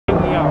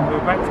we are. We're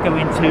about to go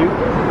into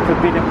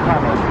Forbidden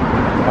Planet.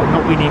 I've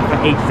not been in for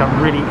ages.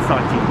 I'm really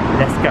excited.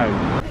 Let's go.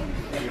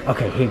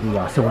 Okay, here we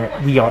are.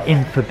 So we are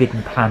in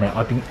Forbidden Planet.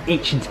 I've been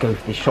itching to go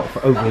for this shop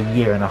for over a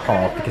year and a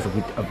half because of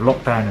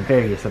lockdown and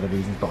various other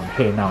reasons, but I'm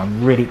here now.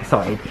 I'm really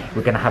excited.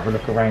 We're going to have a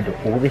look around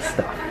at all this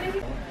stuff.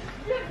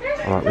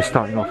 Alright, we're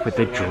starting off with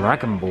the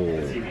Dragon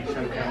Ball.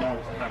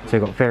 So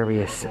we've got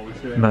various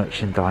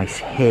merchandise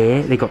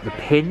here. They got the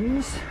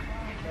pins,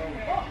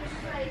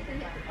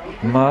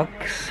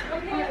 mugs,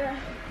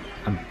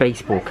 and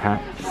baseball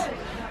caps.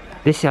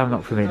 This I'm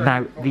not familiar.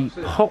 Now, the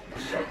pop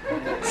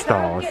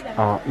stars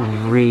are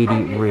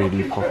really,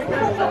 really popular.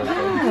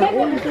 Yeah,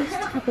 all of this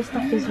type of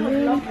stuff is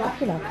really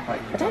popular. I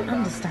don't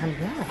understand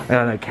why. I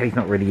don't know, Kelly's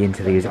not really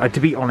into these. To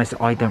be honest,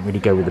 I don't really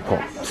go with the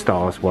pop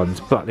stars ones,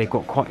 but they've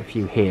got quite a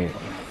few here,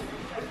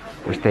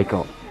 which they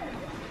got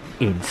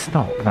in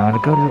stock. Now, I'm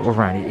going to go a little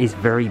around. It is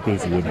very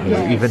busy in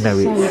here, even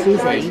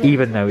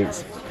though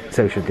it's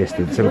social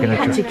distance. So we're going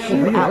to had to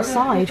queue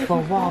outside for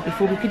a while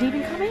before we could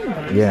even come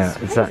in. Yeah,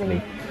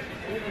 exactly.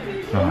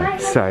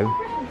 Alright, so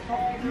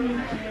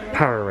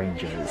Power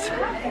Rangers.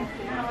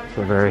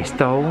 So various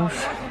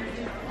dolls.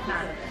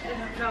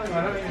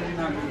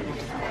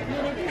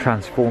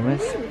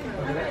 Transformers.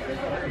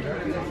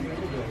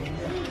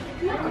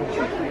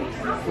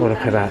 Oh, look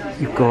at that.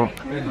 You've got,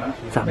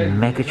 is that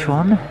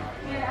Megatron?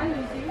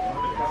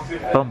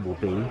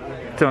 Bumblebee.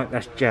 Don't,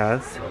 that's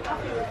Jazz.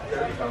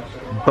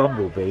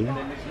 Bumblebee.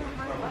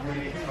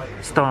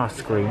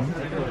 Starscream.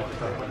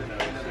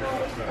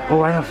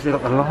 Oh, I have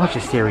got the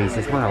larger series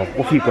as well.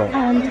 What have you got?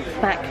 And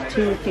Back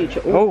to the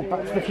Future. Oh,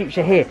 Back to the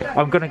Future here.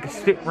 I'm going to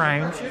slip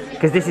round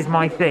because this is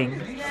my thing.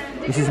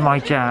 This is my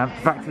jam.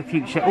 Back to the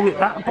Future. Oh,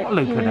 that bottle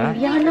opener.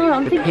 Yeah, I know.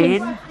 I'm thinking.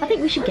 Pin. I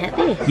think we should get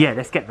this. Yeah,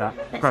 let's get that.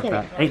 Grab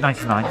that.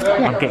 $8.99.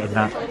 Yeah. I'm getting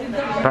that.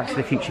 Back to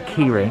the Future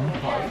keyring.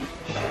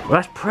 Well,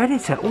 that's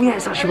Predator. Oh yeah,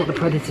 it's actually got the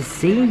Predator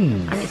Seas.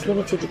 And it's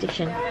limited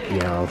edition.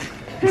 Yeah.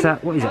 Is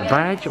that, what is it, a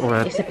badge or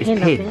a It's a pin,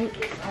 I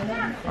think.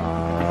 Oh,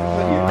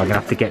 I'm going to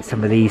have to get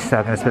some of these, so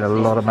I'm going to spend a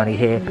lot of money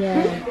here.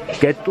 Yeah.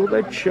 Get to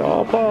the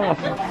chopper.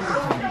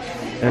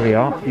 There we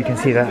are. You can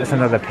see that. That's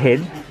another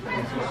pin.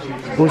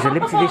 Oh, it's a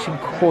limited edition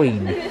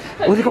coin.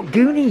 Oh, they've got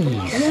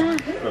Goonies. Yeah.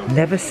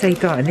 Never Say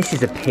Die. And this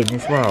is a pin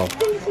as well.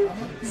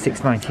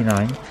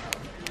 $6.99.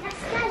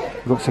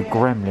 We've got some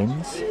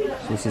Gremlins.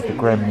 So this is the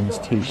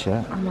Gremlins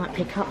t-shirt. I might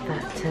pick up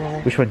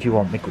that. Which one do you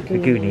want? The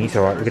Goonies.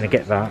 Alright, we're going to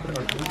get that.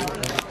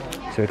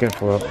 So we're going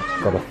for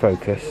got a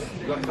focus.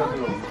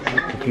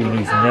 The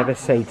Goonies Never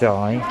Say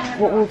Die.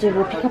 What we'll do,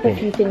 we'll pick up a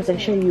few things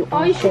and show you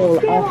our haul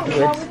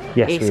afterwards.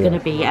 Yes, it's going to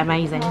be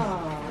amazing.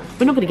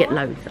 We're not going to get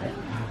loads though.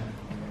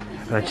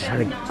 I just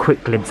had a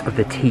quick glimpse of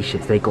the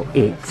t-shirts. They got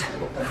It,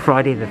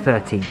 Friday the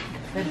 13th,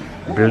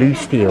 Blue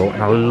Steel,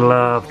 and I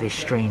love this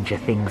Stranger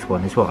Things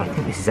one as well. I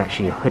think this is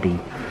actually a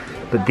hoodie,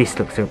 but this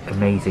looks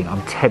amazing.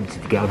 I'm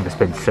tempted to get. I'm going to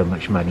spend so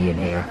much money in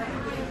here.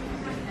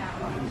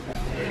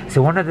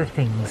 So one of the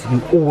things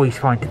you always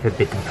find at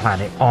Forbidden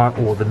Planet are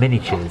all the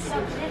miniatures.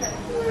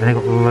 And they've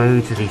got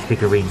loads of these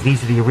figurines.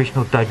 These are the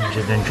original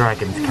Dungeons and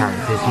Dragons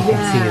characters you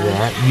can see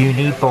there.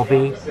 Uni,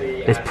 Bobby,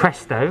 there's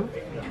Presto,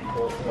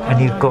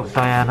 and you've got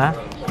Diana,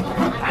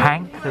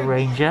 Hank the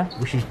Ranger,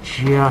 which is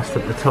just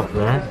at the top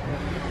there.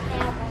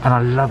 And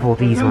I love all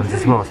these ones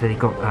as well. So they've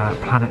got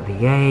Planet of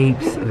the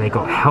Apes, they've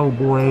got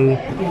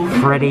Hellboy,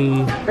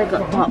 Freddy. They've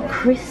got Dark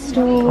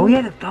Crystal. Oh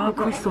yeah, the Dark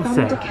Crystal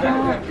set.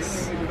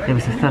 Thundercats. There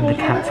was a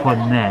Thundercats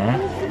one there.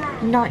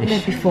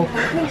 Nightmare Before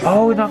Christmas.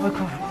 Oh, Nightmare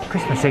Before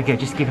Christmas. So yeah,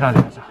 just give an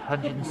idea. That's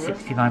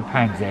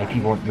 £169 there if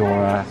you want your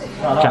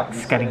Jack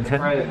Skellington.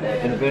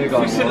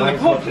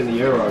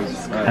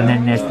 And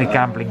then there's the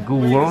Gambling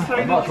Ghoul.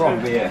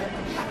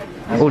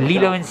 Oh,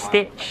 Lilo and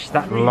Stitch,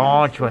 that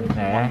large one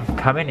there,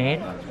 coming in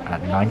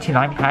at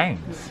 £99.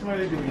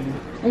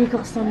 And you've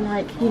got some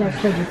like, you know,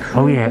 Freddy Krueger.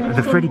 Oh yeah,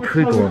 the Freddy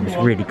Krueger one was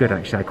really good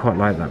actually. I quite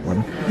like that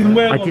one.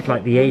 I did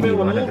like the Alien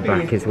one at the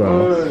back as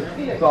well.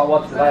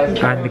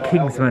 And the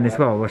Kingsman as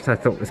well, which I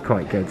thought was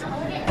quite good.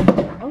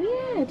 Oh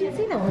yeah, I didn't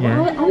see that one.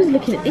 Yeah. I was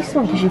looking at this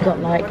one because you've got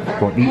like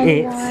What, the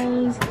It?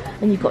 Pennywise,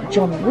 and you've got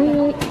John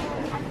Wick.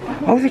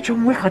 Oh, the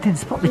John Wick, I didn't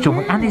spot the John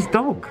Wick, and his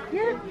dog.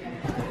 Yeah.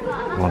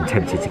 Well, I'm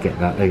tempted to get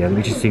that. There you go, let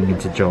me just zoom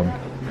into John.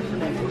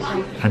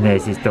 And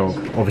there's his dog,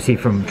 obviously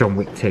from John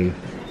Wick 2.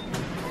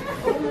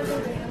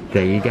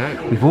 There you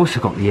go. We've also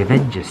got the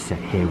Avengers set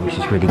here, which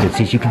is really good.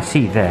 So as you can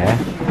see there,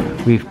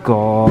 we've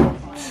got,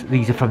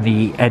 these are from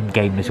the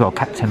Endgame as well,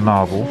 Captain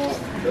Marvel.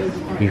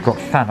 We've got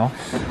Thanos.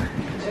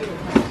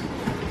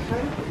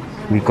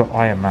 We've got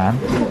Iron Man.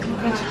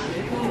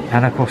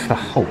 And of course the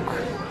Hulk,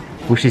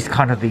 which is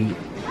kind of the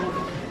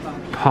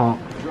part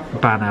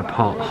Banner,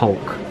 part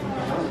Hulk.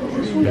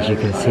 As you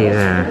can see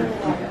there.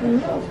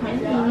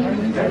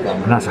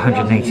 And that's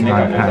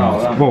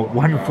 £189. Well,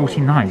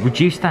 £149.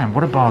 Reduced down.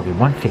 What a bargain.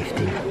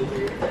 £150.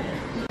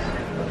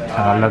 And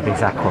I love this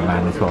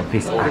Aquaman as well.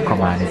 This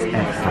Aquaman is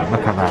excellent.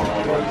 Look at that.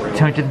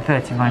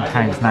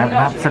 £239 now. An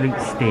absolute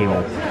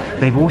steal.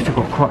 They've also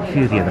got quite a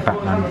few of the other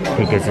Batman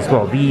figures as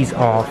well. These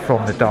are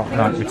from The Dark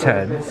Knight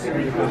Returns. So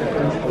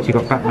you've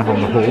got Batman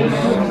on the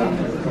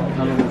horse.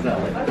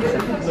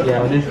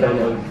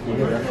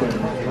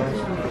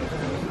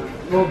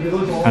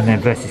 And then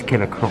versus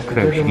Killer Croc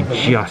though, you can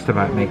just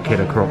about make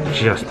Killer Croc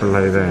just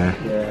below there.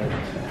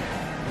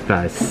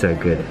 That is so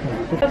good.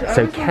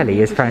 So Kelly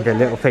has found her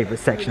little favourite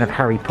section of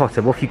Harry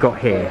Potter. What have you got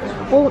here?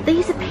 Well,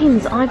 these are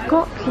pins. I've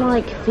got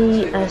like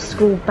the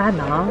school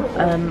banner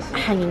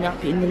hanging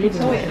up in the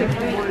living room,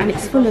 and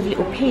it's full of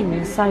little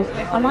pins. So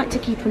I like to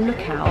keep a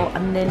lookout,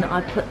 and then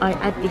I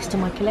add this to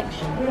my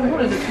collection.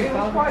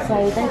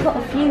 So they've got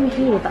a few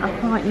here that are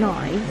quite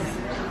nice.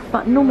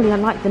 But normally I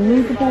like the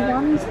movable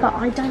ones, but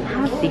I don't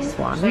have this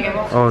one.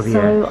 Oh, yeah.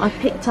 So I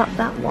picked up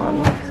that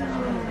one.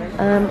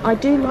 I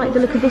do like the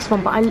look of this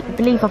one, but I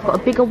believe I've got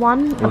a bigger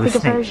one, a bigger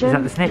version. Is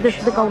that the snitch?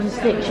 The golden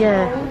snitch,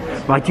 yeah.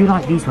 But I do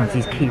like these ones,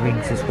 these key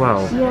rings as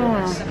well.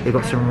 Yeah. They've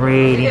got some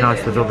really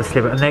nice ones on the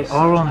sliver, and they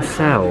are on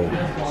sale.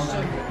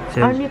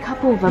 So Only a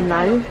couple of them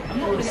though.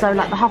 So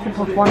like the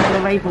Hufflepuff one and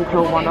the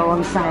Ravenclaw one are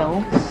on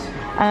sale.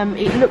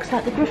 It looks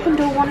like the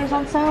Gryffindor one is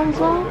on sale as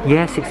well.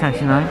 yeah,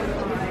 £6.99.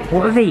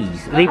 What are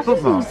these? Are they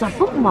bookmarks? These are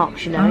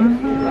bookmarks, you know.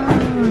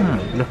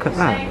 Look at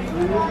that.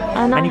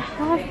 And I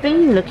have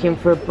been looking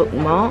for a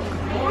bookmark.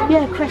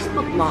 Yeah, Crest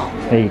bookmark.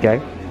 There you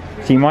go.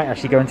 So you might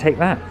actually go and take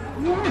that.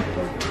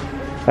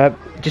 Yeah.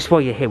 Just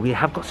while you're here, we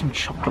have got some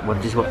chocolate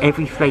ones as well.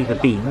 Every flavour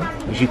bean,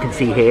 as you can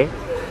see here,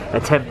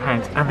 at £10.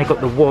 And they've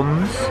got the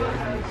wands.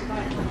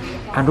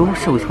 And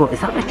also as well, is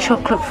that the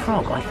chocolate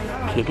frog? I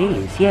think it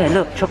is. Yeah,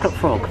 look, chocolate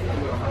frog.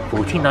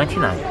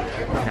 $14.99.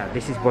 Now,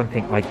 this is one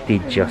thing I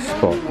did just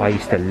spot. I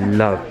used to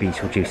love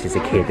Beetlejuice as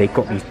a kid. They've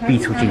got these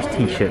Beetlejuice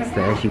t-shirts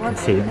there, as you can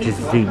see. Just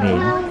zoom in.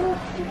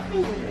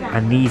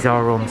 And these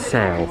are on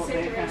sale.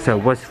 So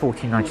it was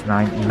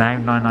 $14.99,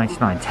 now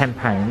 $9.99,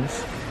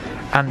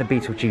 £10. And the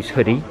Beetlejuice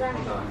hoodie.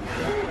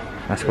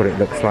 That's what it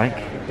looks like.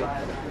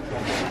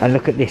 And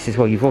look at this as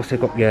well. You've also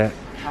got your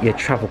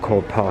travel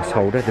card pass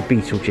holder, the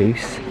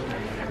Beetlejuice.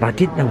 And I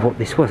didn't know what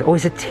this was. Oh,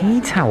 it's a tea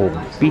towel.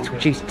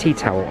 Beetlejuice tea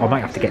towel. I might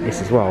have to get this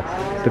as well.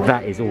 But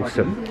that is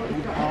awesome.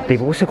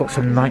 They've also got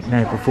some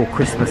Nightmare Before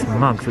Christmas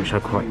mugs, which I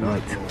quite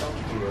liked.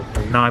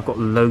 Now I've got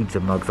loads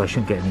of mugs. I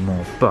shouldn't get any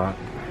more, but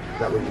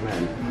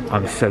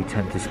I'm so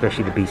tempted,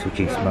 especially the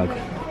Beetlejuice mug,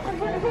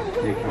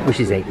 which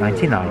is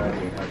 $8.99.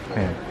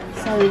 Yeah.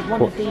 So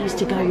one of these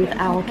to go with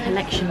our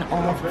collection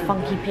of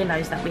funky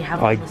pillows that we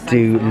have. I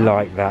do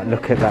like that.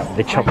 Look at that,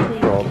 the chocolate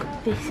frog.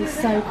 This is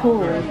so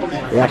cool.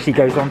 It actually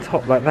goes on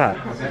top like that.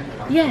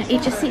 Yeah,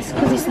 it just sits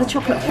because it's the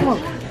chocolate frog.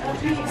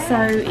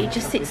 So it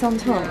just sits on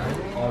top.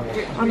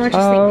 And I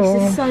just think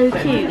this is so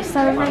cute. It's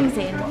so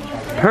amazing.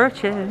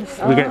 Purchase.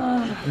 We get.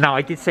 Now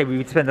I did say we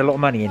would spend a lot of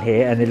money in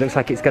here, and it looks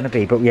like it's going to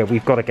be. But yeah,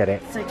 we've got to get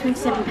it. So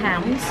 £27.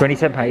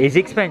 £27. It's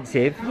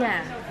expensive.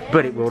 Yeah.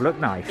 But it will look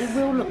nice. It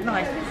will look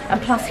nice.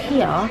 And plus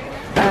here,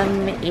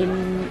 in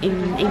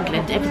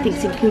England,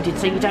 everything's included,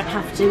 so you don't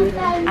have to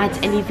add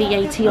any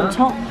VAT on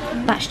top.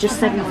 That's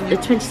just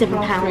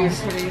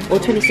 £27 or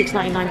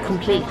 £26.99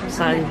 complete.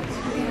 So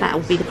that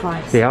will be the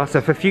price. Yeah.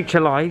 So for future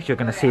lives, you're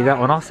going to see that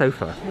on our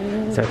sofa.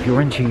 So if you're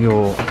into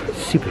your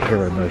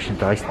superhero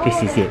merchandise,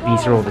 this is it.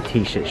 These are all the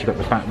T-shirts. You've got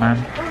the Batman,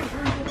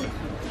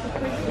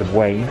 the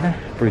Wayne,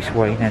 Bruce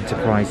Wayne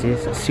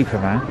Enterprises,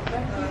 Superman,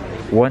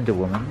 Wonder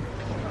Woman,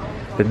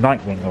 the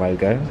Nightwing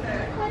logo,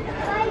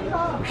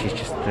 which is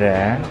just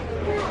there,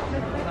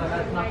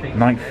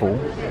 Nightfall,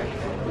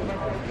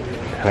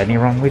 Plenty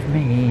Wrong With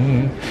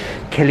Me,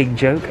 Killing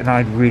Joke, and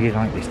I'd really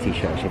like this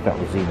t-shirt actually, if that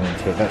will zoom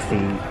into it. That's the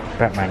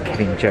Batman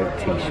Killing Joke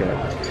t-shirt.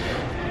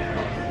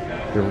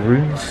 The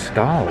Rune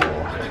Skull,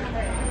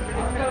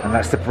 and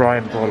that's the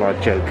Brian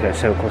Bollard Joker,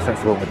 so of course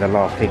that's the one with the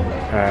laughing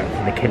from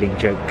the Killing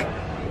Joke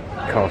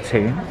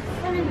cartoon,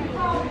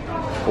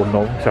 or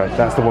novel, sorry,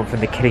 that's the one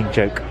from the Killing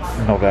Joke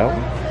novel.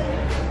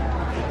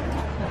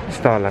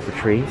 Star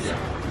Laboratories.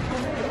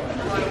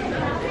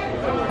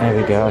 There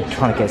we go. I'm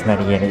trying to get as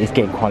many in. It is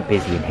getting quite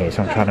busy in here,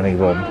 so I'm trying to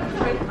move on.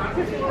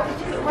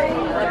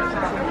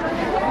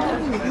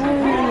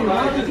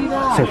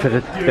 So for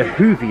the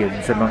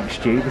Whovians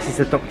amongst you, this is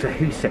the Doctor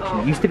Who section.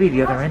 It used to be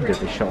the other end of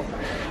the shop.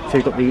 So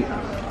you've got the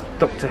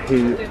Doctor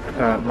Who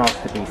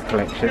Masterpiece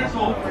collection,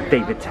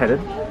 David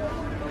Tennant.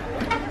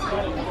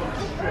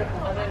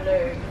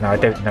 Now I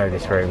don't know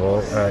this very well.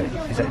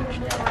 Is that?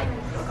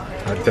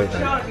 I don't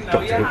know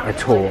Doctor Who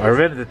at all. I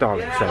remember the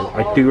Daleks though.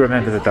 I do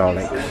remember the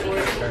Daleks.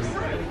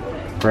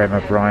 Graham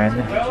O'Brien,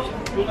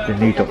 the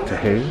new Doctor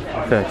Who,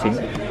 13.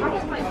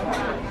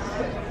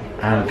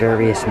 And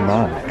various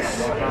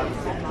marks.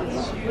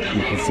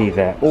 You can see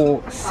there,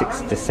 all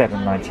 $6 to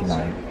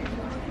 $7.99.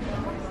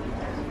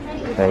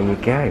 There you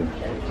go.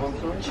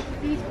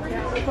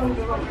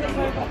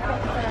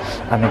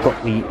 And they've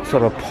got the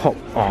sort of pop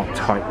art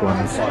type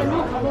ones,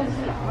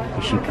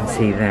 as you can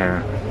see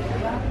there.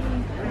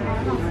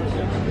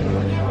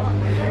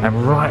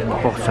 And right at the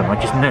bottom, I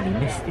just nearly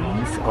missed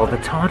these, are the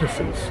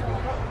TARDISes.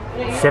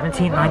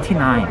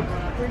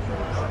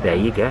 $17.99. There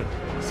you go.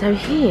 So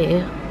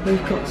here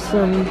we've got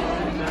some,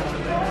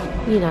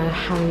 you know,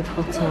 Harry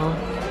Potter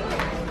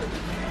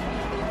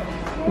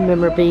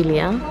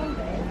memorabilia.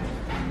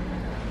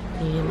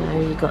 You know,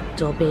 you got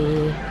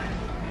Dobby,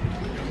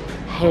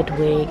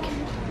 Hedwig.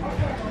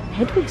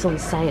 Hedwig's on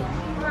sale.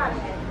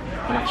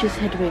 How much is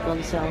Hedwig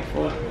on sale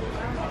for?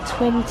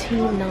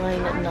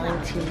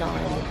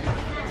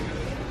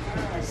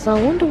 $29.99. So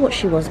I wonder what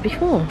she was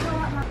before.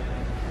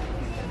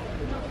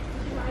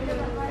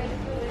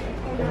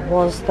 It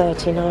was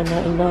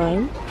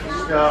 $39.99.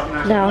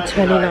 Now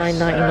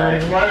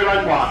 $29.99.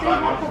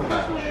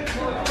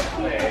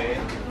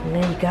 And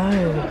there you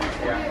go.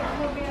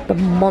 The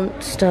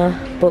Monster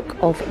Book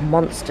of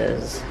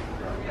Monsters.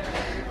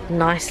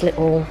 Nice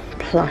little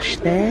plush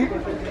there.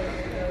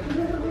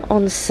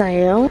 On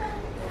sale.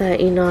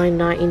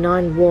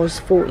 $39.99 was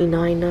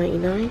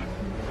 $49.99.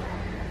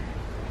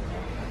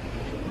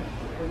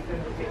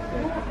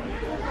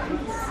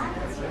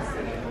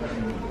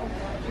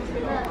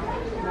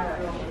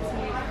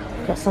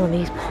 Got some of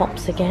these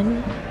pops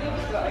again.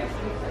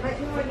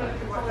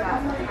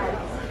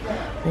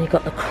 And you've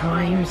got the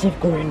Crimes of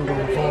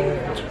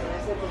Grindelwald.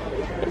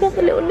 You got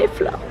the little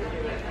Niffler.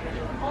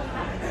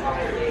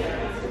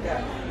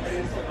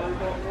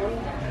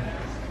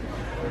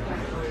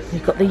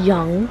 You've got the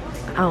young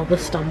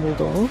Albus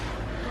Dumbledore.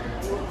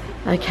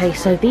 Okay,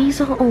 so these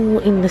are all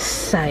in the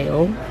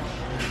sale.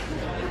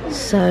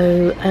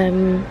 So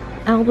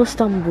Albus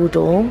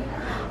Dumbledore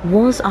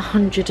was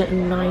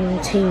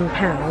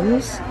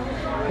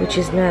 £119, which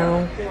is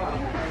now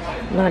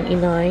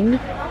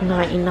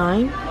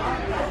 $99.99.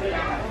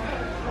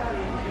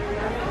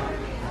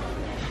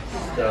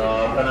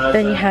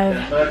 Then you have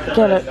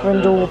Gellert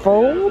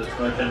Grindelwald,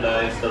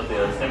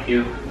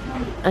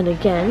 and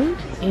again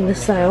in the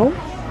sale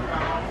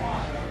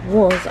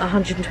was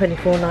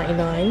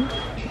 $124.99,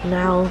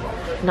 now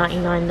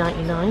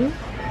 $99.99.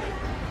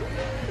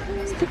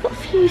 So they've got a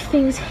few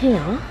things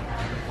here,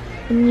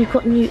 and you've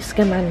got Newt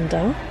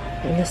Scamander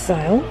in the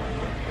sale.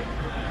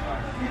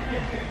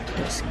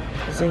 Let's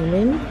zoom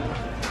in.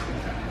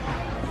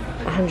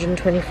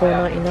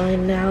 $124.99,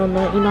 now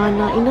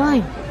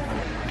 $99.99.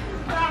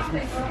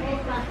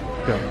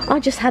 I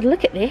just had a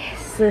look at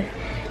this.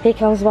 Here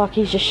comes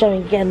Marky's just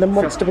showing again the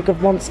Monster Book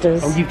of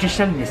Monsters. Oh, you've just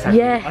shown this, haven't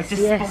Yes, you? I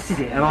just yes.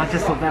 spotted it and I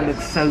just thought that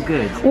looks so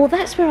good. Well,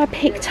 that's where I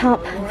picked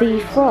up the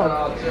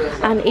frog,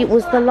 and it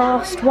was the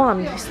last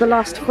one. It's the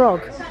last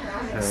frog.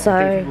 So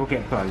I don't think we'll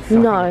get both.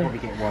 no, I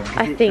think we'll probably get one.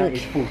 I think that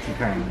is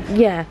 £40.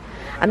 yeah,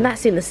 and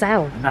that's in the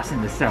sale. And that's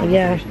in the sale.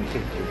 Yeah. Originally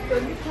 50.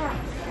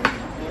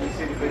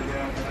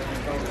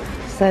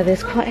 So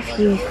there's quite a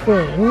few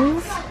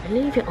things.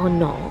 Believe it or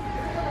not,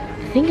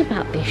 the thing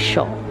about this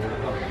shop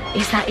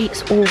is that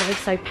it's always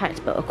so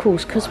packed, but of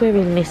course, because we're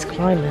in this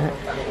climate,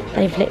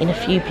 they've let in a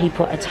few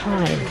people at a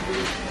time.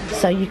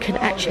 So you can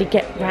actually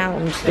get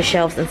round the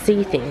shelves and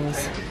see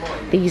things.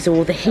 These are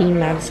all the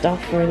He-Man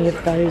stuff, for any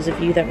of those of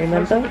you that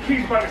remember.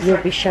 You'll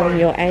be showing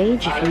your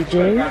age if you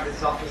do.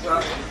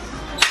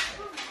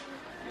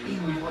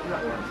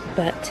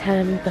 But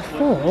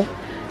before,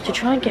 to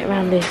try and get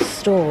around this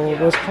store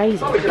was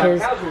crazy,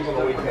 because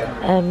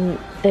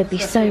there'd be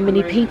so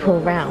many people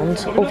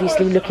around,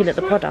 obviously looking at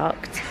the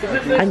product,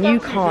 and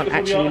you can't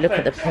actually look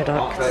at the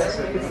product.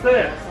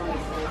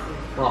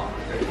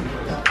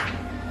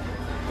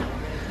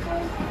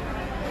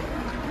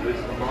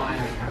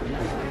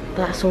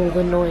 That's all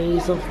the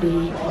noise of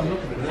the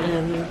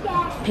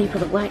people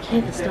that work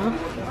here, the staff.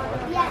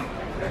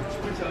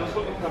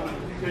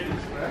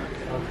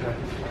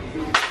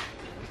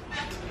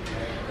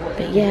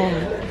 But yeah,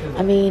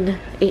 I mean,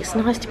 it's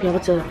nice to be able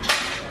to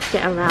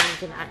get around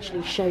and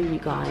actually show you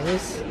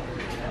guys.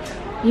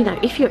 You know,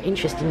 if you're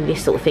interested in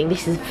this sort of thing,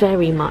 this is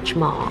very much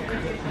Mark.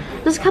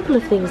 There's a couple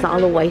of things that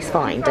I'll always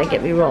find, don't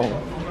get me wrong.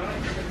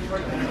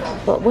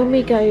 But when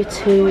we go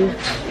to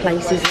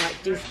places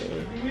like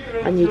Disney,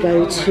 and you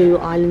go to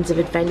Islands of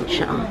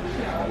Adventure,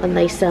 and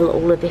they sell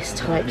all of this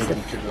types of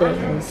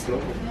things.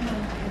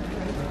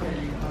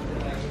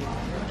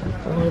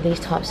 All of these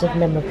types of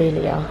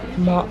memorabilia.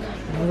 Mark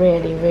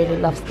really, really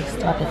loves this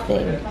type of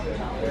thing.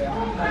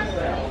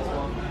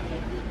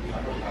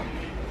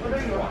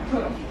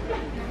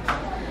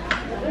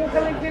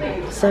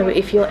 So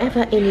if you're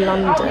ever in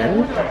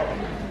London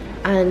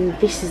and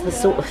this is the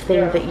sort of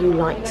thing that you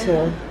like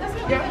to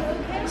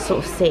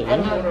sort of see,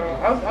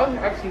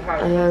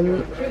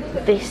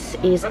 this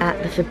is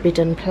at the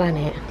Forbidden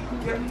Planet.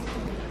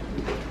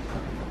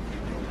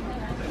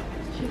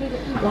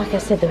 Like I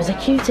said, there was a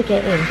queue to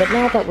get in, but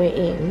now that we're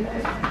in,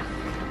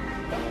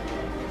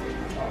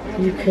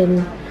 you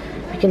can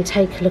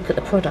take a look at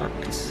the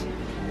products.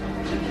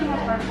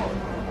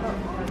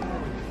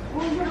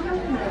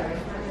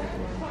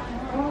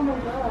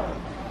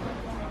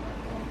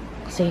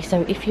 See,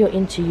 so if you're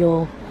into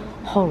your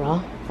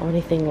horror or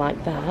anything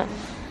like that,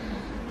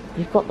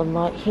 you've got them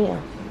right here.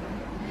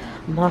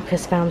 Mark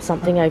has found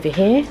something over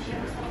here.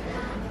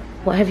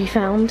 What have you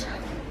found?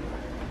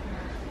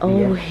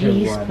 Oh,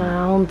 he's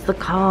found the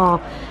car,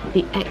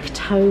 the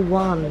Ecto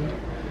 1.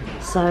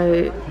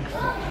 So,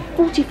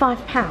 £45.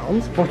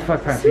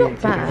 £45. It's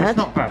not bad. It's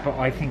not bad, but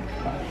I think we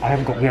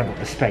haven't got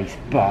the space,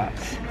 but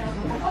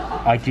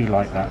I do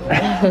like that.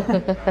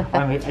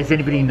 I mean, as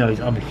anybody knows,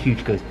 I'm a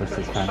huge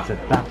Ghostbusters fan, so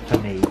that for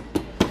me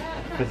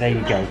but there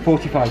you go,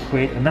 45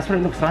 quid, and that's what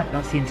it looks like.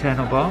 That's the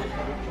internal bar.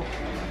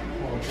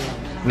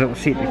 Little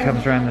seat that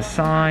comes around the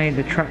side,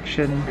 the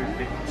traction.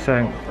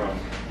 So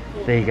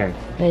there you go.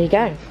 There you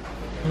go.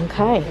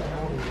 Okay.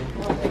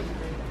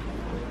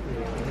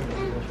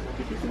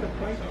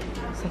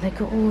 So they've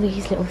got all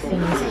these little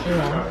things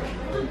here.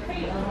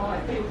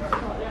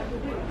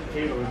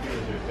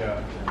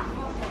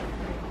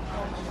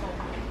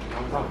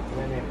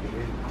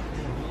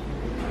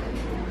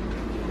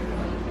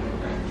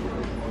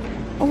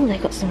 Oh,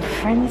 they've got some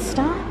Friends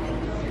stuff.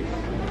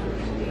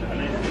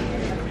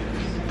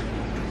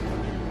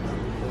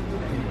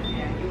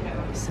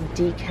 Some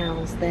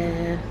decals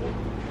there.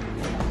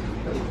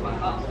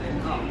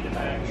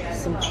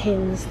 Some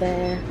pins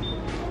there.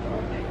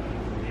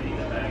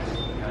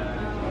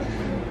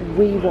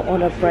 We were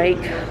on a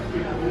break.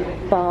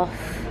 Bath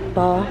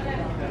bar.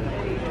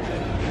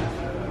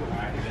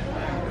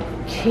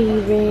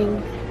 Key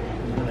ring.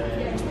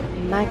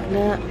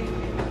 Magnet.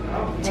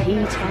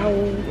 Tea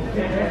towel.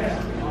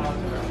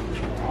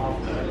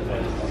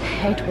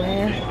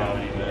 Headwear.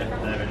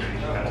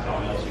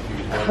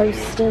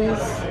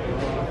 Coasters.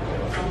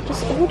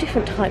 Just all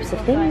different types of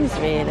things,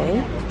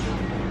 really.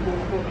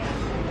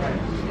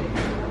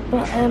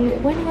 But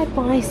when I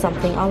buy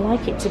something, I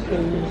like it to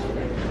be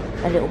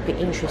a little bit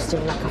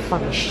interesting, like a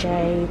funny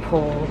shape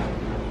or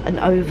an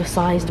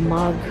oversized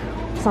mug,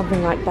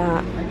 something like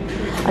that.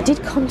 I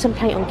did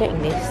contemplate on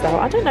getting this, though.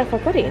 I don't know if I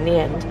got it in the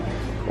end,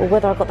 or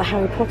whether I got the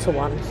Harry Potter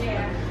one.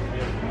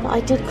 But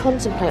I did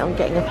contemplate on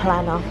getting a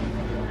planner.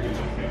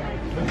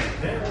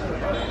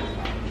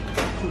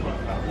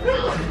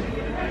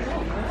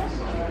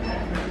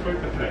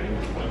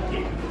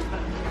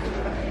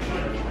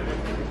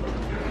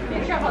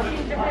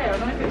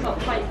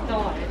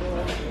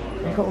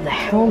 They've got all the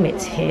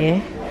helmets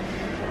here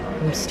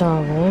from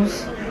Star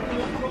Wars.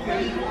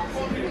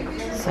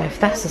 So if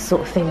that's the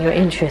sort of thing you're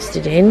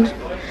interested in,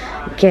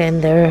 again,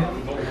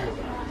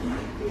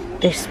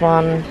 this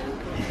one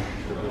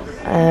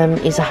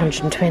is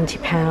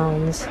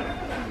 £120.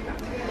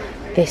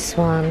 This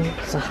one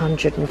is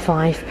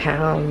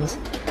 £105.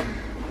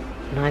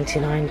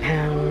 £99.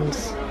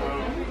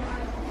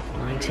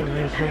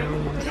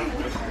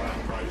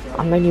 £99.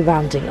 I'm only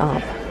rounding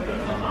up.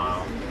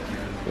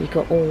 You've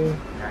got all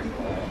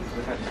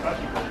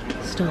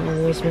Star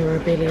Wars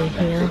memorabilia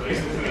here.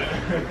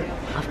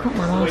 I've got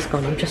my mask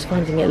on, I'm just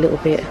finding it a little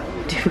bit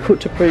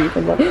difficult to breathe.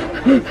 I'm like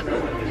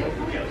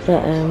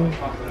but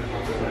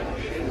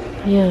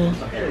yeah.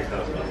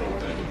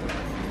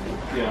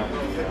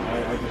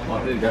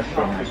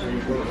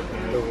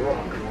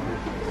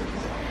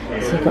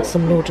 So you've got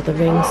some Lord of the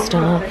Rings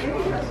stuff,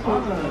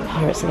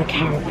 Pirates of the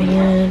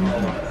Caribbean,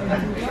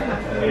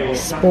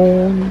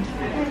 Spawn,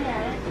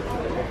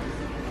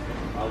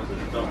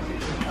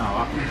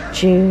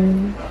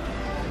 Dune,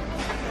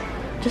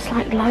 just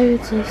like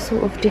loads of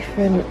sort of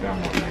different,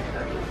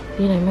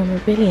 you know,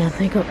 memorabilia.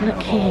 They got,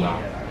 look here,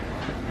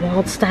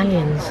 Wild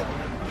Stallions,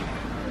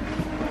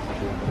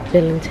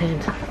 Bill and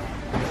Ted,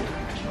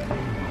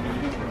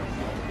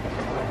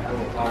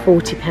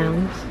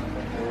 £40.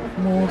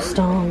 More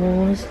Star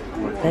Wars,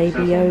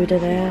 Baby Yoda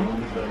there,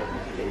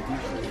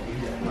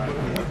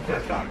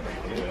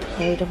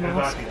 Yoda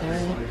mask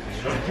there.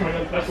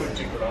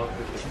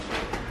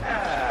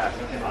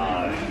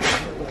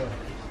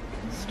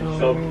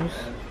 Star Wars.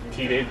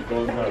 Teenage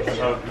girls have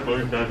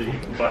daddy,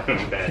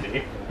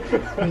 daddy.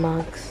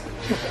 Mugs.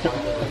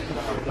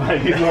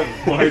 He's like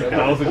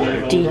 5,000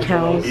 years old.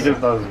 Decals. He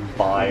just does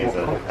buys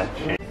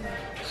and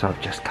So I've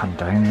just come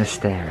down the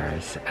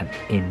stairs and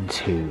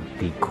into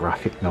the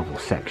graphic novel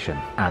section,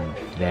 and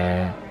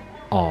there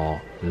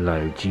are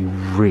loads. You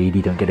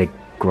really don't get a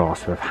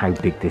grasp of how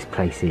big this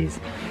place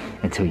is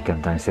until you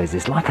come downstairs.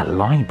 It's like a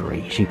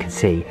library, as you can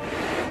see.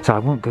 So I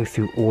won't go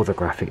through all the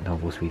graphic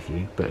novels with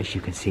you, but as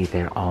you can see,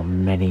 there are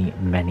many,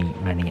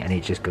 and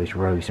it just goes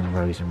rows and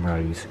rows and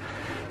rows.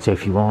 So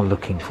if you are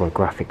looking for a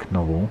graphic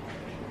novel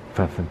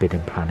for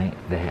Forbidden Planet,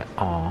 there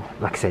are,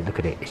 like I said, look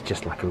at it, it's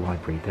just like a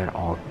library. There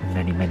are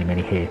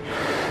many here.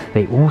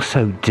 They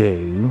also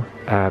do,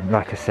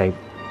 like I say,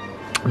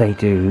 they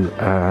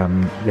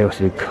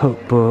also do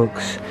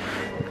cookbooks.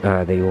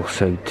 They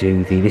also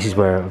do this is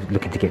where I'm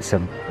looking to get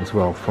some as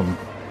well, from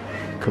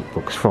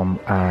cookbooks from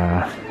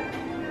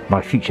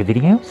my future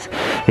videos.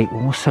 They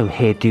also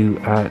here do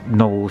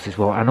novels as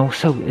well, and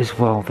also as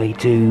well they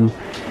do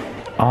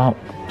art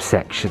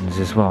sections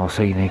as well,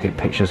 so you know, you get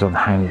pictures on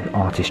how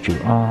artists drew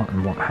art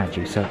and what have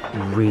you. So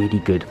really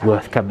good,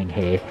 worth coming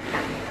here.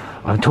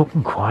 I'm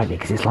talking quietly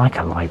because it's like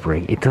a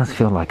library. It does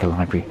feel like a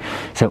library.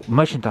 So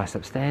merchandise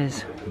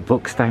upstairs,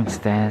 books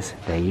downstairs.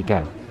 There you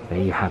go,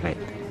 there you have it.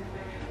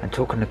 And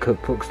talking to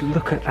cookbooks,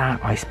 look at that.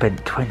 I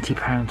spent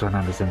 £20 on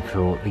Amazon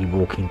for the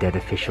Walking Dead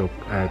official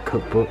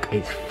cookbook.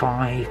 It's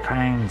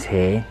 £5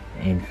 here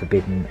in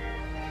Forbidden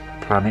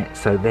Planet.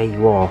 So there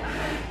you are.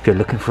 If you're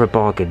looking for a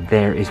bargain,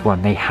 there is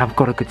one. They have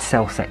got a good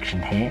sell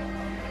section here.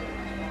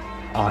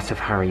 Art of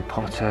Harry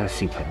Potter,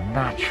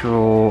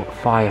 Supernatural,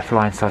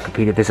 Firefly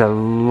Encyclopedia. There's a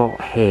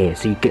lot here,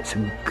 so you get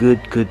some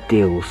good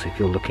deals if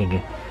you're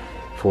looking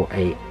for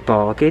a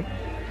bargain.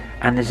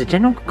 And there's a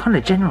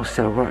general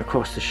sale right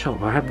across the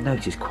shop. I have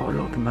noticed quite a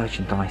lot of the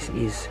merchandise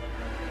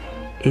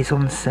is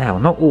on sale.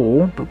 Not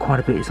all, but quite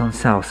a bit is on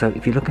sale. So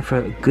if you're looking for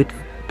a good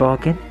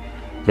bargain,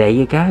 there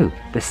you go.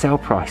 The sale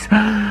price.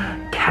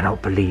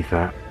 Cannot believe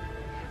that.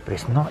 But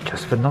it's not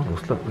just for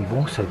novels. Look, we've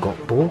also got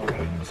board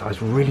games. I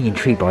was really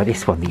intrigued by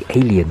this one, the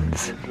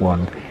Aliens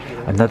one.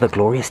 Another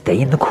Glorious Day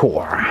in the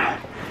Core.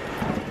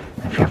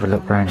 If you have a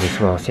look around as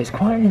well. So it's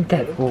quite an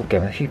in-depth board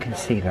game, if you can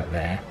see that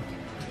there.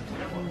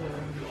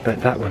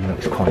 But that one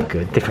looks quite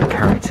good. Different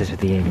characters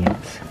with the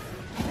aliens.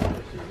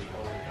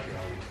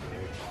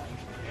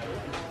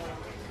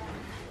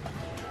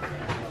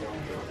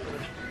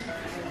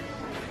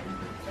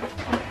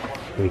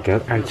 Here we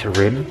go. Outer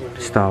Rim,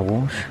 Star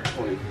Wars,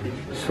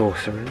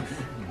 Sorcerers,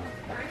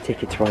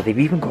 Ticket to Ride. They've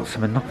even got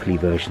some Monopoly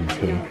versions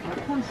here.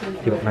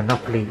 You've got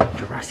Monopoly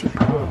Jurassic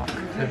Park.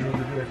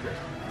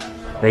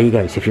 There you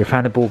go. So if you're a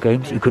fan of board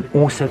games, you can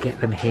also get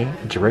them here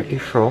directly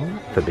from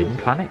Forbidden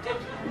Planet.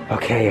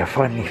 Okay, I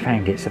finally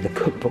found it. So the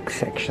cookbook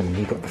section,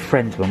 you've got the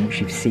Friends one,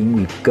 which you've seen.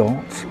 We've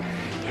got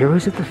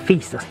Heroes of the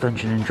Feast, that's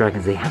Dungeons and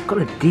Dragons. They have got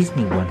a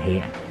Disney one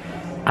here.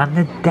 And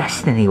the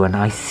Destiny one.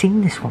 I've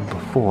seen this one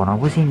before and I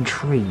was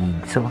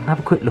intrigued. So I'll have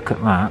a quick look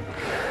at that.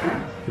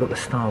 You've got the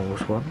Star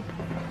Wars one.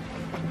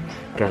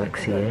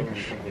 Galaxy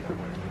Edge.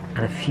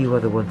 And a few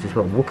other ones as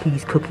well.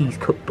 Wookiees Cookies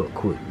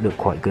Cookbook would look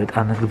quite good.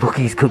 And the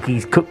Wookiees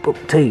Cookies Cookbook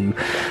too.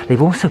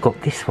 They've also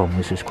got this one,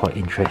 which was quite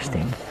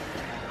interesting.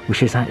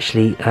 Which is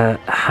actually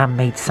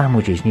handmade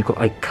sandwiches. And you've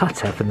got a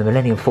cutter from the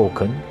Millennium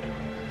Falcon.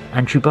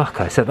 And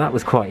Chewbacca. So that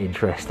was quite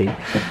interesting.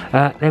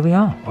 There we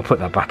are. I'll put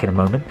that back in a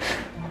moment.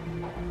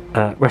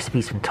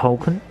 Recipes from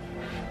Tolkien,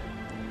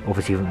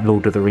 obviously from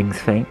Lord of the Rings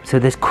fame. So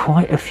there's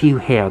quite a few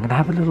here. I'm going to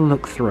have a little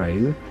look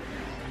through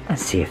and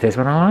see if there's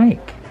one I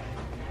like.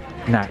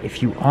 Now,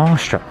 if you are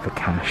strapped for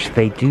cash,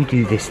 they do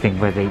this thing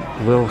where they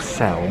will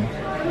sell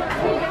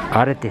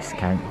at a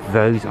discount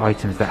those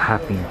items that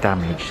have been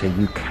damaged. So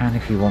you can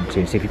if you want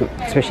to. So if you've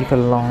got, especially for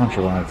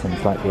larger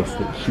items like this,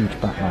 the huge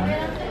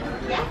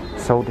Batman,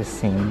 sold as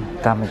seen,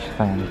 damage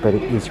found, but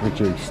it is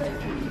reduced.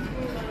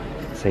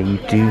 So you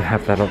do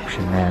have that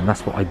option there, and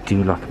that's what I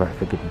do like about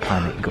Forbidden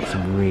Planet. You've got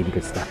some really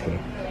good stuff here.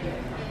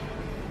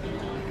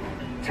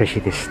 Especially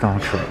this Star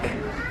Trek.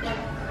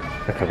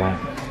 Look at that.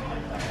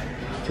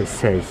 So it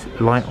says,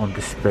 light on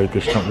display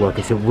dish not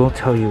working. So it will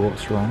tell you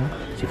what's wrong.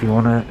 So if you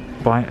want to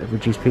buy a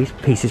reduced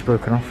piece is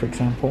broken off, for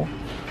example,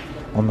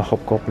 on the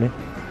Hobgoblin,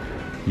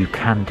 you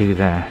can do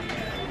there.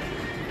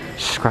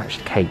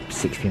 Scratched cape,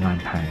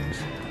 £69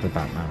 for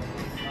Batman.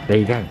 There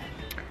you go.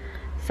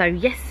 So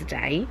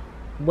yesterday,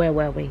 where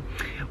were we?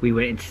 We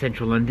went into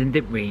central London,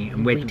 didn't we?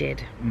 And where we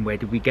did. And where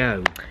did we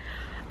go?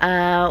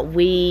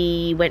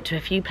 We went to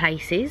a few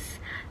places.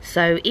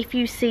 So if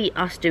you see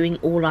us doing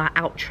all our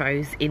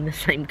outros in the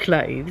same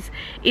clothes,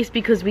 it's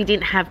because we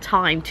didn't have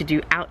time to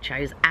do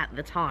outros at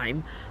the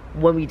time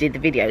when we did the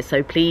video.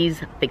 So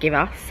please forgive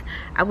us.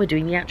 And we're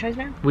doing the outros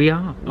now. We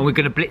are. And we're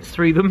going to blitz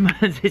through them.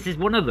 This is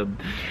one of them.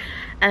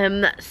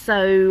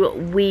 So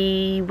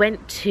we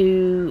went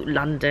to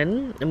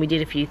London and we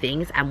did a few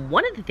things, and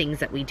one of the things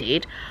that we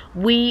did,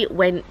 we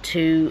went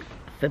to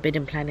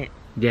Forbidden Planet.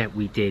 Yeah,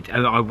 we did.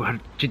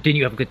 Didn't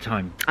you have a good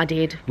time? I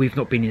did. We've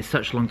not been in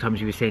such a long time,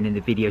 as you were saying in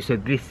the video,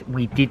 so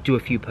we did do a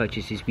few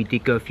purchases. We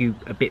did go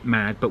a bit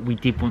mad, but we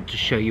did want to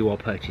show you our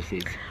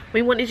purchases.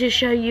 We wanted to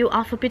show you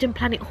our Forbidden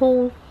Planet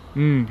haul.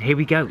 Here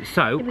we go.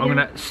 So I'm going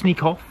to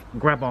sneak off,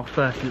 grab our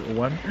first little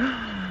one.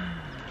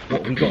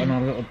 What we got in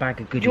our little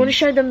bag of goodies. Do you want to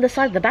show them the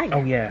side of the bag?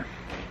 Oh yeah.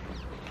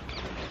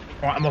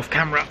 Right, I'm off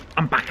camera.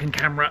 I'm back in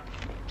camera.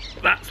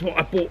 That's what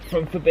I bought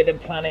from Forbidden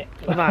Planet.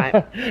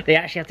 Right. They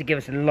actually have to give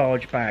us a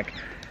large bag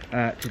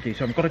to do.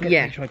 So I've got to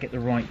make sure I get the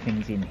right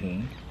things in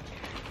here.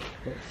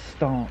 Let's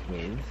start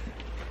with...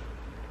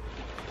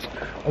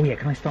 Oh yeah,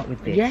 can I start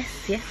with this?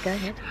 Yes, go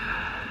ahead.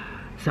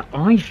 So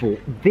I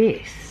bought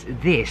this,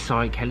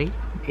 sorry Kelly,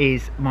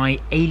 is my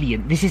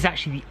Alien. This is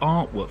actually the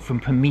artwork from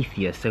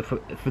Prometheus. So for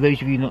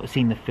those of you not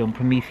seen the film,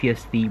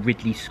 Prometheus, the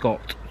Ridley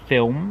Scott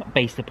film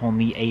based upon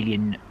the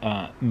Alien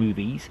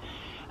movies.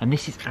 And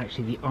this is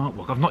actually the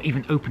artwork. I've not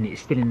even opened it,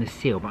 it's still in the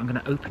seal, but I'm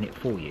going to open it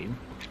for you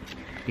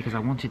because I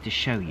wanted to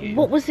show you.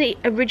 What was it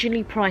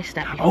originally priced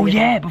at? Oh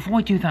yeah, before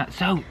I do that,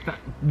 so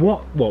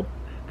what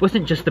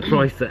wasn't just the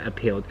price that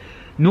appealed.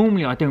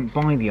 Normally I don't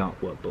buy the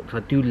artwork books.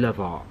 I do love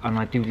art and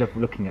I do love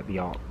looking at the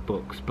art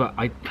books, but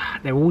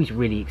they're always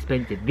really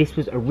expensive. This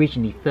was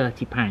originally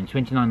 £30,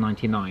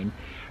 £29.99,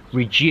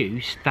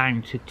 reduced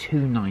down to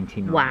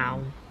 £2.99.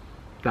 Wow.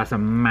 That's a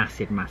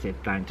massive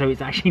down. So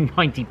it's actually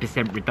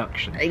 90%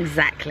 reduction.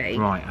 Exactly.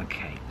 Right,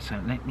 okay.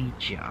 So let me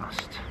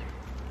just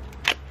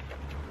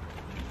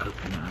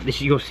open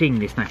that. You're seeing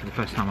this now for the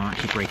first time. I'm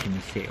actually breaking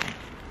the seal.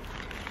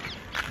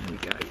 There we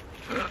go.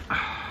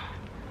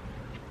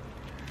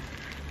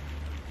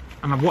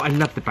 And what I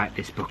loved about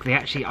this book, they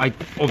actually,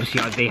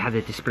 they had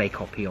a display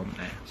copy on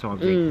there, so I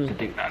was able to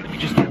do that. Let me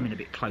just get them in a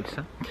bit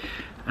closer.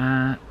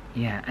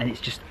 Yeah, and it's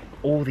just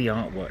all the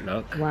artwork,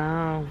 look,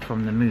 Wow.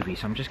 from the movie.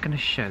 So I'm just going to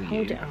show you.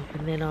 Hold it up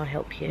and then I'll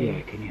help you.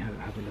 Yeah, can you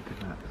have a look at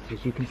that?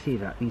 Because you can see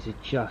that these are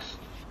just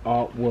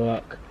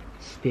artwork,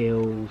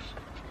 stills,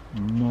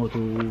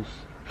 models.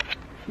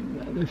 I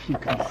don't know if you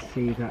can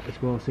see that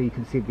as well. So you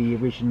can see the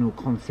original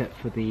concept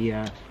for the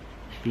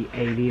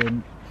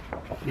alien,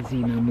 the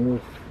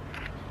xenomorph.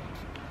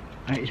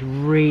 And it's a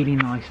really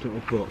nice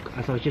little book.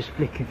 As I was just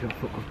flicking through, I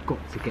thought I've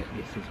got to get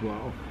this as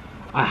well.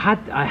 I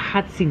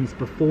had seen this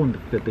before in the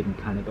Forbidden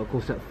Planet, but of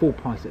course at full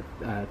price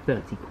at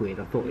 30 quid.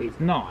 I thought it's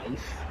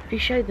nice. You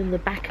show them the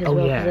back as Oh,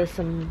 well, yeah. because there's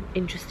some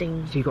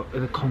interesting. So you've got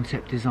the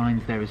concept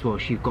designs there as well.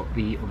 So you've got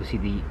obviously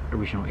the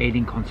original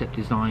alien concept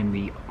design,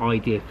 the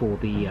idea for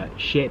the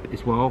ship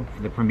as well,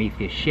 for the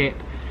Prometheus ship,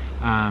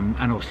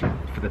 and also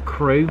for the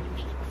crew.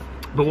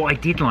 But what I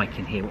did like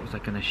in here, what was I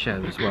going to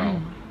show as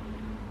well?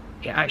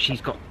 It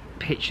actually's got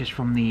pictures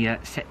from the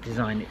set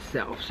design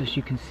itself. So as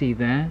you can see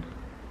there,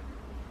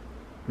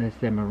 there's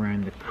them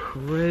around the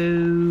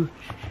crew.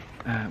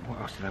 What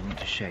else did I want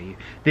to show you?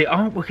 The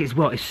artwork as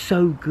well is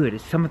so good.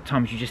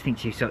 Sometimes you just think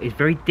to yourself, it's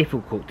very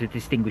difficult to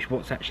distinguish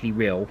what's actually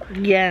real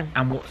Yeah.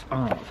 and what's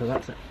art. So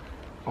that's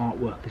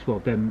artwork as well.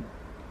 Them,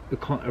 the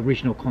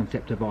original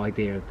concept of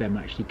idea of them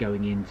actually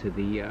going into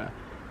the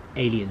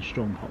alien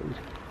stronghold.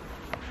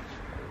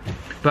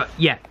 But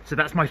yeah, so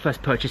that's my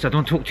first purchase. I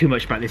don't talk too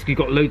much about this. You've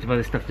got loads of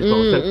other stuff as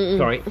well. So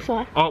sorry. That's all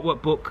right.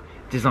 Artwork, book,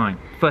 design.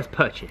 First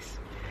purchase.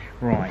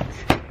 Right.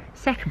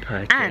 Second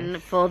purchase.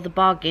 And for the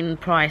bargain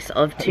price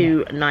of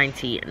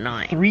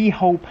 £2.99. 3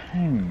 whole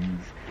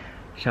pounds.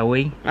 Shall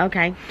we?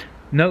 Okay.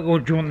 No, or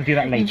do you want to do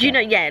that later? Do you know?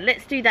 Yeah,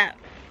 let's do that.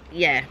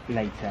 Yeah.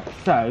 Later.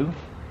 So,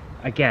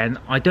 again,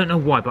 I don't know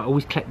why, but I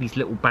always collect these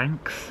little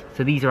banks.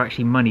 So these are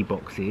actually money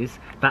boxes.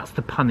 That's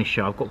the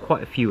Punisher. I've got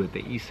quite a few of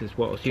these as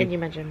well. So Can you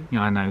imagine?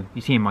 Yeah, I know.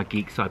 You see in my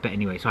geek side, but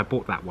anyway, so I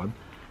bought that one.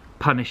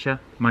 Punisher,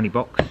 money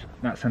box.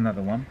 That's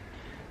another one.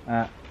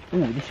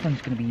 Oh, this one's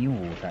going to be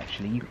yours,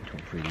 actually. You can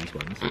talk through these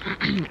ones.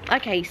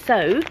 Okay,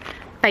 so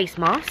face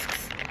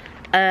masks.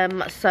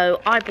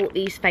 So I bought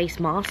these face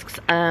masks.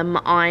 I'm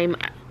a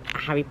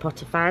Harry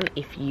Potter fan,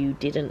 if you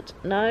didn't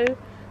know.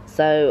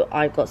 So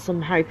I got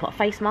some Harry Potter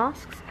face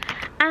masks,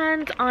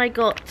 and I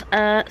got.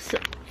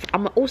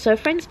 I'm also a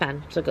Friends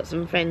fan, so I got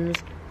some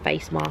Friends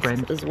face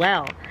masks as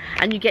well.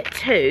 And you get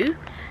 2,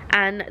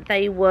 and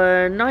they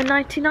were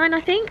 £9.99,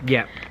 I think.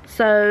 Yeah.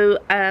 So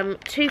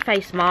 2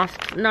 face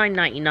masks,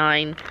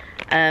 £9.99.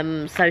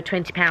 So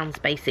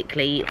 £20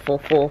 basically for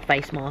 4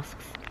 face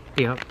masks.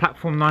 Yeah,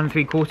 platform 9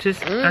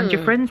 3/4, and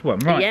your friend's one,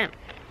 right? Yeah.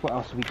 What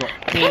else have we got?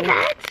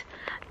 Pivot!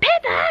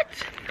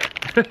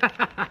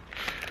 Pivot!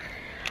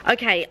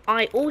 Okay,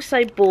 I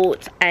also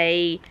bought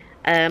a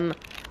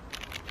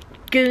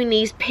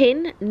Goonies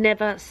pin,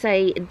 never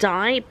say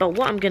die, but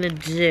what I'm going to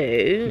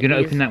do. You're going to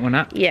open that one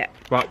up? Yeah.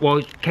 Right,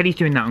 while Kelly's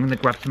doing that, I'm going to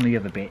grab some of the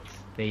other bits.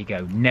 There you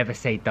go, never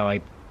say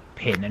die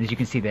pin. And as you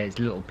can see, there's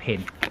a little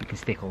pin you can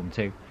stick on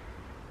too.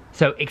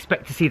 So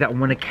expect to see that on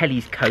one of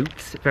Kelly's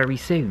coats very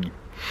soon.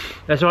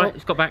 That's all right,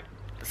 it's got back.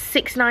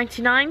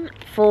 £6.99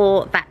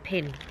 for that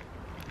pin.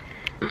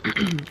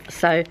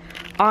 So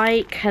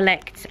I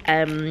collect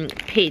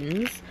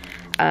pins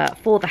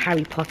for the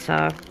Harry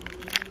Potter,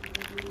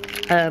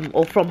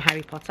 or from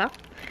Harry Potter,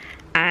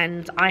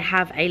 and I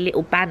have a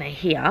little banner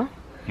here.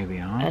 Here we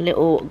are. A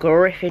little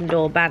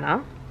Gryffindor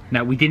banner.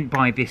 Now, we didn't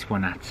buy this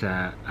one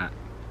at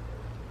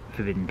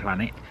Forbidden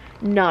Planet.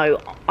 No,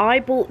 I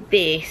bought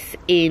this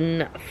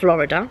in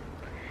Florida,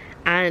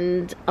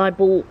 and I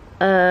bought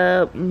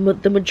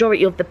the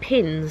majority of the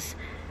pins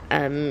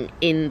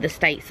in the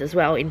States as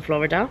well, in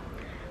Florida.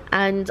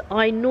 And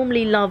I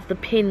normally love the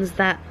pins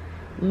that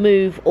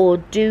move or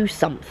do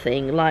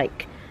something,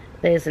 like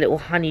there's a little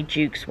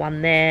Honeydukes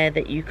one there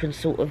that you can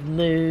sort of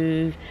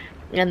move,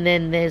 and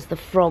then there's the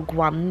frog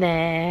one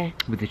there.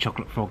 With the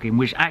chocolate frog in,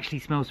 which actually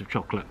smells of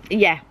chocolate.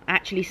 Yeah,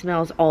 actually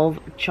smells of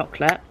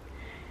chocolate.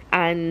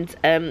 And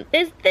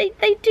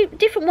they do,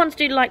 different ones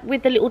do, like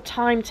with the little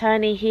time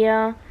turny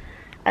here.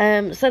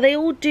 So they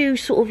all do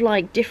sort of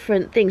like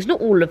different things,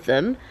 not all of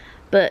them,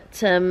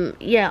 but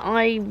yeah,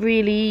 I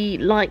really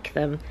like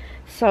them.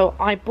 So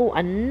I bought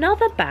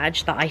another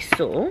badge that I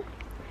saw,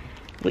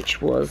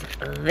 which was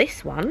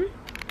this one.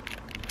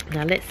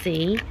 Now let's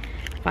see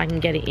if I can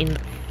get it in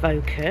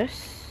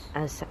focus.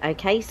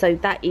 Okay, so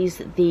that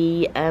is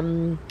the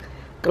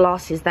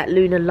glasses that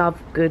Luna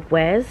Lovegood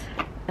wears.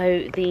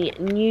 So the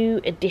new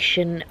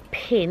edition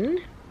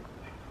pin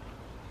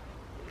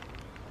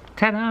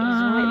Ta-da!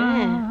 is right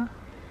there.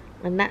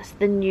 And that's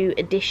the new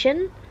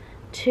addition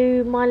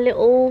to my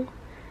little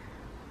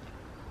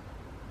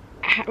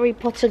Harry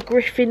Potter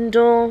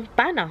Gryffindor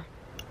banner.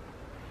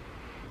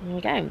 There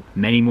we go.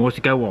 Many more to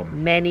go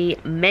on. Many,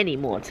 many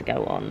more to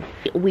go on.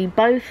 We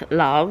both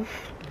love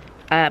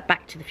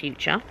Back to the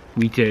Future.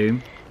 We do.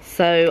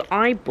 So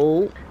I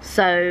bought...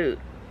 So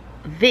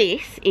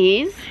this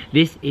is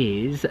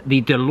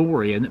the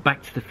DeLorean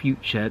Back to the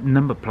Future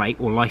number plate,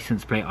 or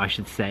license plate I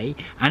should say,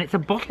 and it's a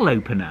bottle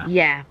opener.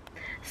 Yeah.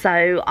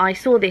 So I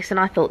saw this and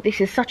I thought this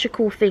is such a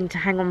cool thing to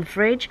hang on the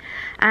fridge.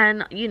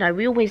 And you know,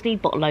 we always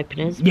need bottle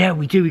openers. Yeah,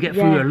 we do. We get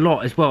through Yeah. a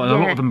lot as well. A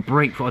lot Yeah. of them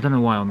break for, I don't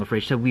know why, on the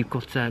fridge. So we've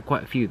got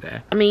quite a few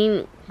there. I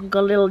mean, we've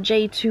got a little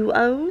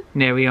J2O.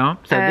 There we are.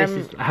 So this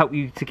is help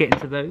you to get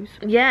into those.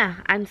 Yeah,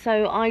 and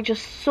so I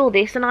just saw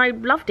this and I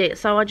loved it.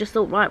 So I just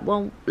thought, right,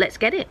 well, let's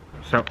get it.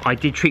 So I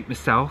did treat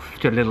myself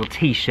to a little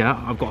t-shirt.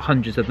 I've got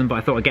hundreds of them, but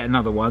I thought I'd get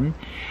another one.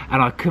 And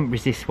I couldn't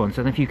resist one.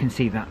 So I don't know if you can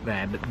see that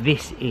there, but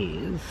this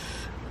is...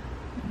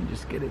 Let me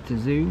just get it to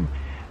zoom.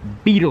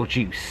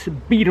 Beetlejuice.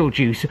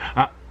 Beetlejuice.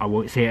 I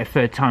won't say it a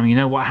third time, you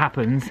know what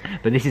happens.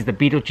 But this is the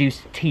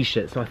Beetlejuice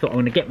t-shirt. So I thought I'm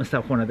going to get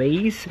myself one of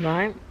these.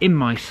 Right. In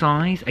my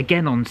size.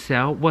 Again on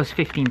sale. Was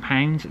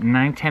 £15,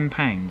 now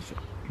 £10.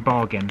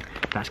 Bargain.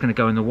 That's going to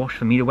go in the wash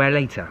for me to wear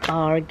later.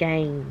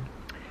 Again.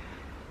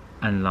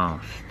 And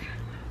last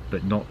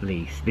but not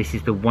least, this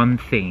is the one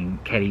thing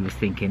Kelly was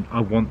thinking,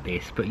 I want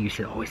this, but you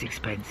said, oh, it's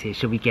expensive,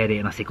 shall we get it?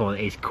 And I said, oh, it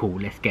is cool,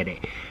 let's get it.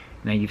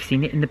 Now you've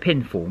seen it in the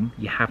pin form,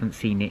 you haven't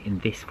seen it in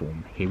this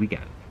form. Here we go.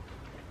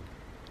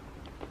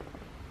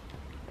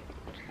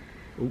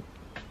 Oh,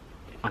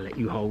 I'll let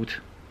you hold.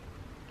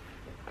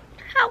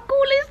 How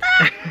cool is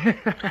that?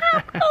 How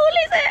cool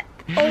is it?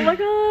 Oh my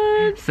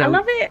god, So I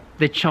love it.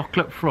 The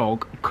chocolate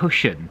frog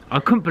cushion. I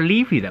couldn't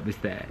believe you that was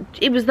there.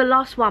 It was the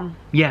last one.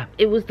 Yeah.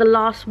 It was the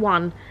last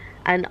one.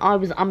 And I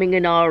was umming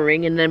and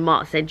ahhing, and then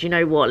Mark said, you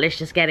know what, let's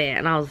just get it.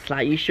 And I was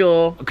like, you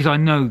sure? Because I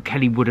know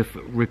Kelly would have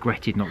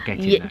regretted not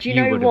getting Yeah, that. do you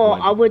know would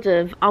what?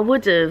 have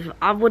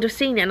I would have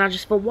seen it, and I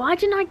just thought, why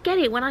didn't I get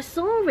it when I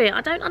saw it? I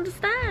don't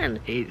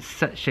understand. It's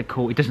such a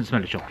cool... It doesn't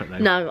smell of chocolate though.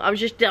 No, I was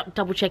just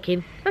double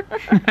checking.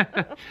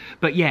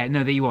 But yeah,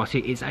 no, there you are. So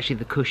it's actually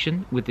the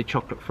cushion with the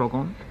chocolate frog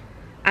on.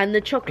 And the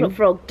chocolate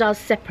frog does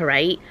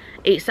separate.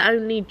 It's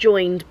only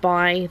joined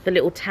by the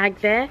little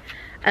tag there.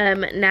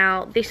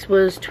 Now this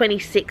was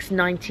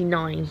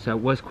 $26.99. So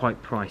it was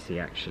quite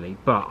pricey actually,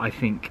 but I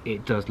think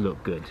it does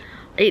look good.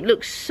 It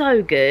looks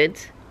so good.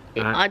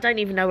 Uh, I don't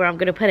even know where I'm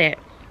going to put it.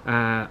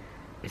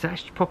 Is that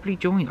actually properly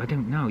joined? I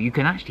don't know. You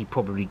can actually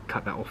probably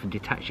cut that off and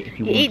detach it if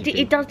you want to.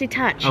 It does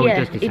detach, Oh, yeah.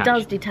 it does detach. It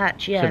does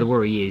detach, yeah. So the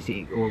worry is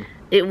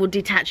It will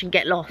detach and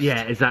get lost.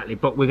 yeah, exactly.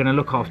 But we're going to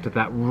look after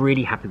that.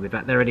 Really happy with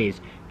that. There it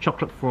is.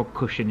 Chocolate frog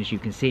cushion, as you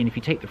can see. And if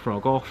you take the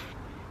frog off,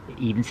 it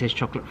even says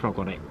chocolate frog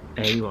on it.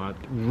 There you are.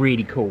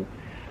 Really cool.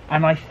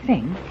 And I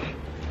think...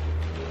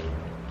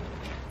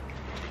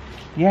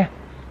 yeah.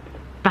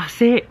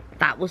 That's it.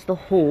 That was the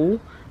haul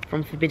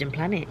from Forbidden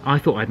Planet. I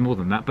thought I had more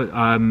than that, but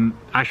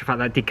actually, fact,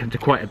 that did come to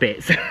quite a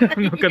bit, so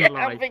I'm not going to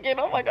lie. I'm thinking,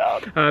 oh my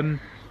god.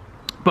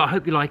 But I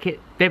hope you like it.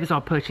 There was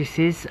our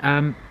purchases.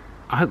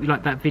 I hope you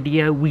liked that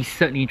video. We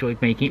certainly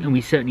enjoyed making it, and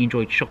we certainly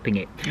enjoyed shopping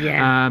it.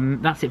 Yeah.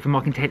 That's it for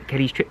Mark and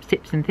Kelly's Trips,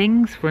 Tips and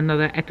Things for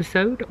another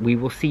episode. We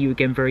will see you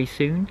again very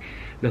soon.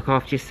 Look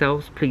after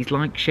yourselves. Please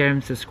like, share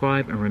and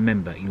subscribe. And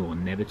remember, you're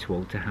never too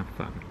old to have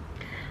fun.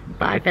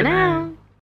 Bye for now.